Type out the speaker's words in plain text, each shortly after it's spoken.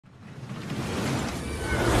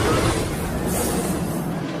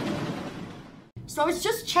So I was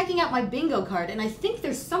just checking out my bingo card, and I think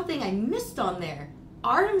there's something I missed on there.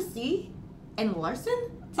 RMC and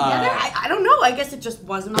Larson together? I don't know. I guess it just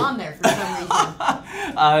wasn't on there for some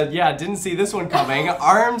reason. Yeah, didn't see this one coming.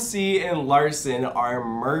 RMC and Larson are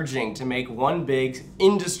merging to make one big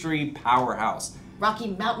industry powerhouse. Rocky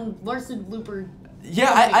Mountain Larson Looper.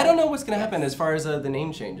 Yeah, I don't know what's going to happen as far as the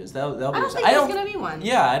name changes. They'll I don't think there's going to be one.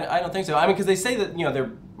 Yeah, I don't think so. I mean, because they say that, you know,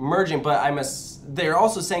 they're merging, but they're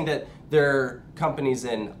also saying that their companies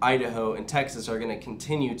in Idaho and Texas are going to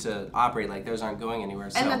continue to operate, like those aren't going anywhere.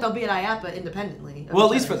 So. And that they'll be at IAPA independently. Well,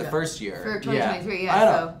 at least for the first year. For 2023, yeah. I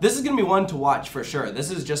don't know. This is going to be one to watch for sure. This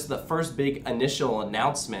is just the first big initial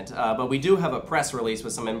announcement, but we do have a press release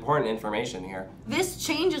with some important information here. This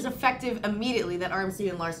change is effective immediately that RMC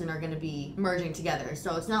and Larson are going to be merging together.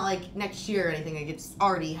 So it's not like next year or anything, like it's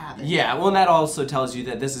already happened. Yeah, well, and that also tells you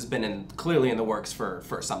that this has been clearly in the works for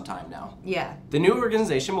some time now. Yeah. The new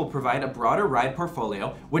organization will provide a broader ride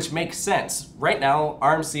portfolio, which makes sense. Right now,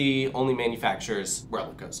 RMC only manufactures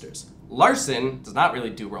roller coasters. Larson does not really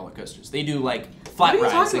do roller coasters. They do like flat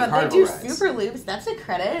rides and carnival rides. They do super loops. That's a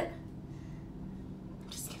credit.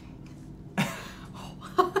 Just kidding.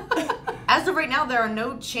 As of right now, there are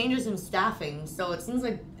no changes in staffing, so it seems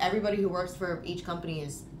like everybody who works for each company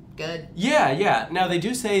is good. Yeah. Now, they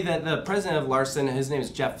do say that the president of Larson, his name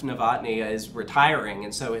is Jeff Novotny, is retiring,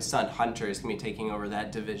 and so his son Hunter is going to be taking over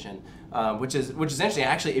that division, which is interesting.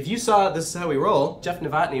 Actually, if you saw This Is How We Roll, Jeff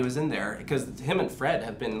Novotny was in there because him and Fred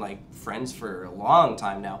have been like friends for a long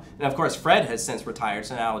time now. And of course, Fred has since retired,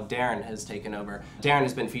 so now Darren has taken over. Darren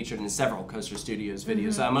has been featured in several Coaster Studios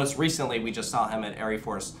videos. Most recently, we just saw him at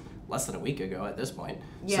AirCross less than a week ago at this point.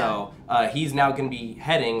 Yeah. So he's now going to be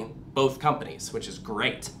heading both companies, which is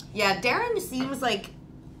great. Yeah, Darren seems like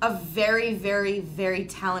a very, very, very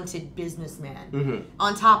talented businessman.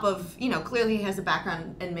 On top of, you know, clearly he has a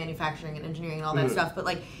background in manufacturing and engineering and all that stuff, but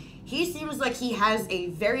like he seems like he has a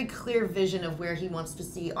very clear vision of where he wants to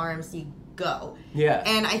see RMC go. Yeah.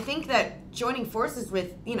 And I think that joining forces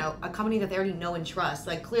with, you know, a company that they already know and trust,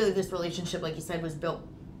 like clearly this relationship, like you said, was built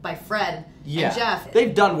by Fred and Jeff.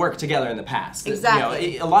 They've done work together in the past.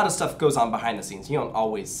 Exactly. You know, a lot of stuff goes on behind the scenes. You don't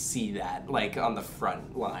always see that, like, on the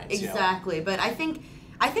front lines. Exactly. You know? But I think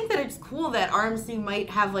that it's cool that RMC might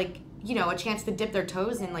have, like, you know, a chance to dip their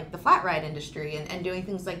toes in, like, the flat ride industry and doing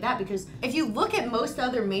things like that. Because if you look at most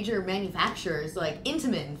other major manufacturers, like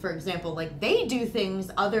Intamin, for example, like, they do things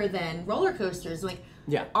other than roller coasters. Like,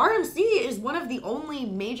 RMC is one of the only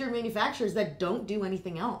major manufacturers that don't do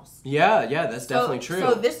anything else. Yeah, that's definitely true.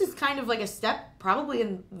 So this is kind of like a step probably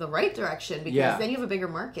in the right direction because then you have a bigger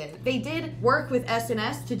market. They did work with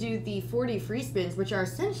S&S to do the 40 free spins, which are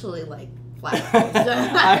essentially like flat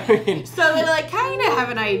rides. So they like kind of have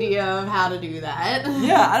an idea of how to do that.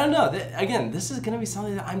 Yeah, I don't know. Again, this is going to be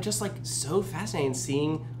something that I'm just like so fascinated in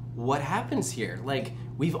seeing what happens here. Like,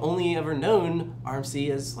 we've only ever known RMC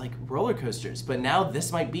as like roller coasters, but now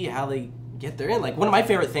this might be how they get there in. Like, one of my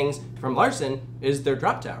favorite things from Larson is their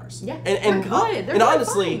drop towers. Yeah, and they're good. They're and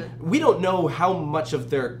honestly, fun. we don't know how much of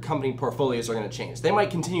their company portfolios are going to change. They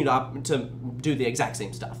might continue to do the exact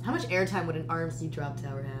same stuff. How much airtime would an RMC drop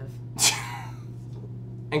tower have?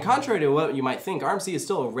 And contrary to what you might think, RMC is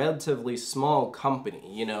still a relatively small company.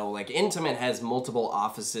 You know, like Intamin has multiple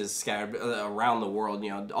offices scattered around the world.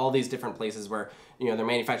 You know, all these different places where, you know, they're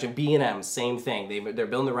manufacturing B&M, same thing. They're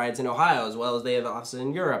building the rides in Ohio as well as they have offices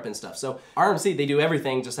in Europe and stuff. So RMC, they do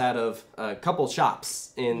everything just out of a couple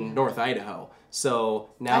shops in North Idaho.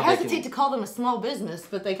 So now I hesitate to call them a small business,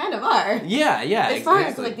 but they kind of are. Yeah, as far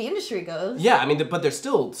as like the industry goes. Yeah, I mean, but they're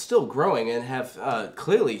still growing and have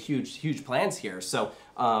clearly huge plans here. So,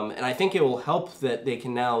 and I think it will help that they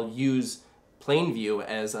can now use Plainview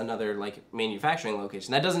as another like manufacturing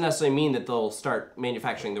location. That doesn't necessarily mean that they'll start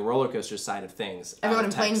manufacturing the roller coaster side of things. Everyone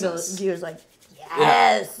in Plainview is like,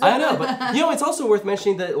 yes. Yeah, I know, but you know, it's also worth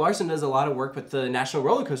mentioning that Larson does a lot of work with the National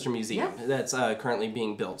Roller Coaster Museum that's currently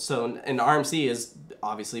being built. So, and RMC has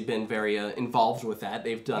obviously been very involved with that.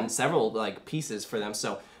 They've done several like pieces for them.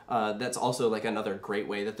 So that's also like another great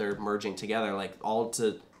way that they're merging together, like all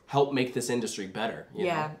to help make this industry better. You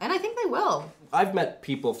know? And I think they will. I've met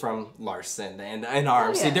people from Larson and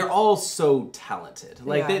RMC. They're all so talented.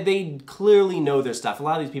 Like they clearly know their stuff. A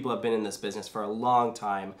lot of these people have been in this business for a long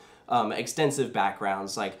time. Extensive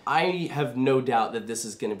backgrounds. Like, I have no doubt that this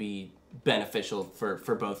is going to be beneficial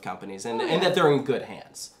for both companies and that they're in good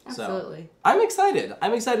hands. Absolutely. So I'm excited.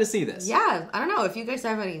 I'm excited to see this. Yeah, I don't know. If you guys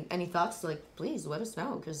have any thoughts, like, please let us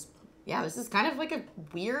know, because this is kind of like a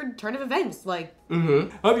weird turn of events. Like,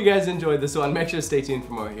 Hope you guys enjoyed this one. Make sure to stay tuned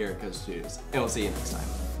for more here at GoPro Studios, and we'll see you next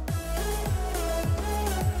time.